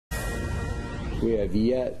We have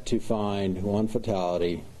yet to find one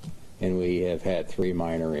fatality, and we have had 3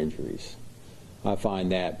 minor injuries. I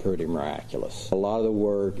find that pretty miraculous. A lot of the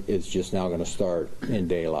work is just now going to start in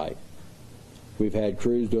daylight. We've had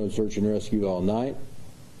crews doing search and rescue all night.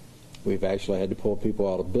 We've actually had to pull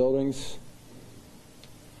people out of buildings,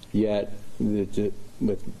 yet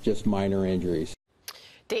with just minor injuries.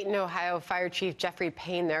 Dayton, Ohio Fire Chief Jeffrey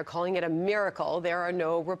Payne there calling it a miracle there are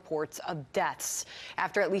no reports of deaths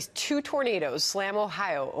after at least 2 tornadoes slam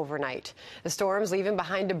Ohio overnight. The storms leaving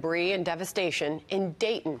behind debris and devastation in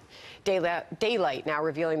Dayton. Daylight now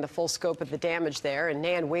revealing the full scope of the damage there, and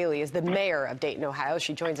Nan Whaley is the mayor of Dayton, Ohio.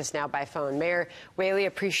 She joins us now by phone. Mayor Whaley,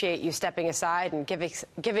 appreciate you stepping aside and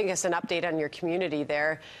giving us an update on your community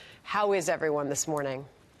there. How is everyone this morning?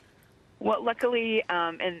 Well, luckily,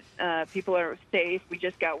 people are safe. We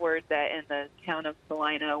just got word that in the town of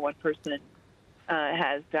Salina, 1 person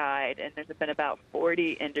has died, and there's been about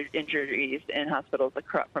 40 injuries in hospitals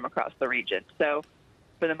from across the region. So,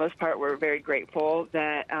 for the most part, we're very grateful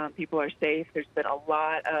that people are safe. There's been a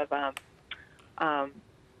lot of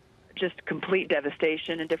just complete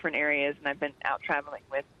devastation in different areas, and I've been out traveling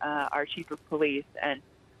with our chief of police and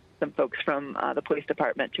some folks from the police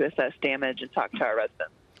department to assess damage and talk to our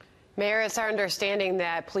residents. Mayor, it's our understanding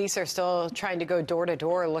that police are still trying to go door to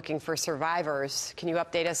door looking for survivors. Can you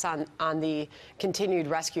update us on the continued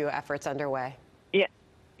rescue efforts underway? Yeah.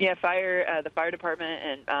 The fire department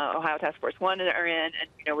and Ohio Task Force 1 are in,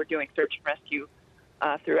 and we're doing search and rescue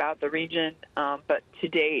throughout the region. But to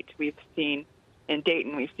date, in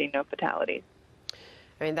Dayton, we've seen no fatalities.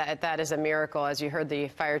 I mean, that is a miracle, as you heard the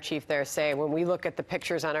fire chief there say. When we look at the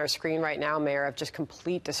pictures on our screen right now, Mayor, of just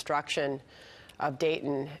complete destruction of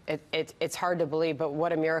Dayton, it's hard to believe, but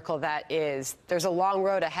what a miracle that is. There's a long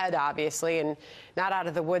road ahead, obviously, and not out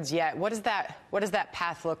of the woods yet. What does that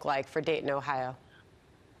path look like for Dayton, Ohio?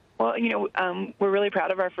 Well, we're really proud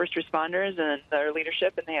of our first responders and their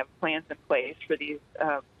leadership, and they have plans in place for these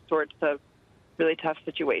sorts of really tough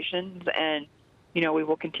situations. And, we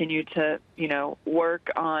will continue to, work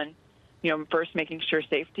on, first making sure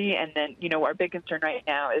safety. And then, our big concern right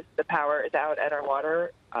now is the power is out at our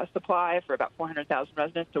water supply for about 400,000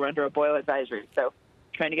 residents. So we're under a boil advisory. So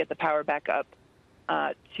trying to get the power back up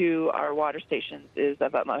to our water stations is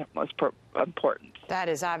of utmost importance. That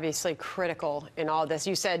is obviously critical in all this.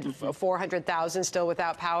 You said 400,000 still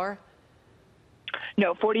without power?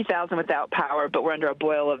 No, 40,000 without power, but we're under a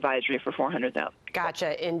boil advisory for 400,000.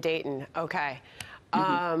 Gotcha, in Dayton. Okay.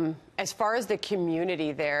 As far as the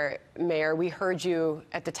community there, Mayor, we heard you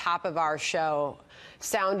at the top of our show,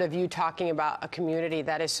 sound of you talking about a community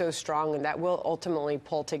that is so strong and that will ultimately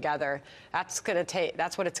pull together. That's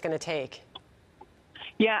what it's going to take.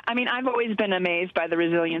 Yeah, I mean, I've always been amazed by the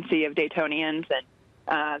resiliency of Daytonians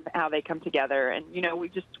and how they come together. And, we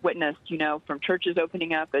just witnessed, from churches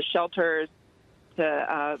opening up as shelters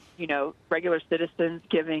to, regular citizens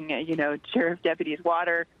giving, sheriff deputies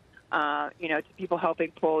water, to people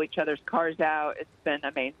helping pull each other's cars out. It's been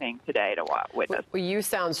amazing today to witness. Well, you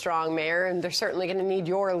sound strong, Mayor, and they're certainly going to need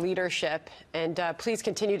your leadership. And please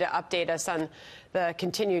continue to update us on the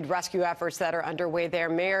continued rescue efforts that are underway there.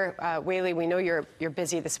 Mayor Whaley, we know you're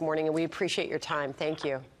busy this morning, and we appreciate your time. Thank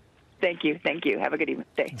you. Thank you. Thank you. Have a good evening.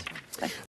 Day.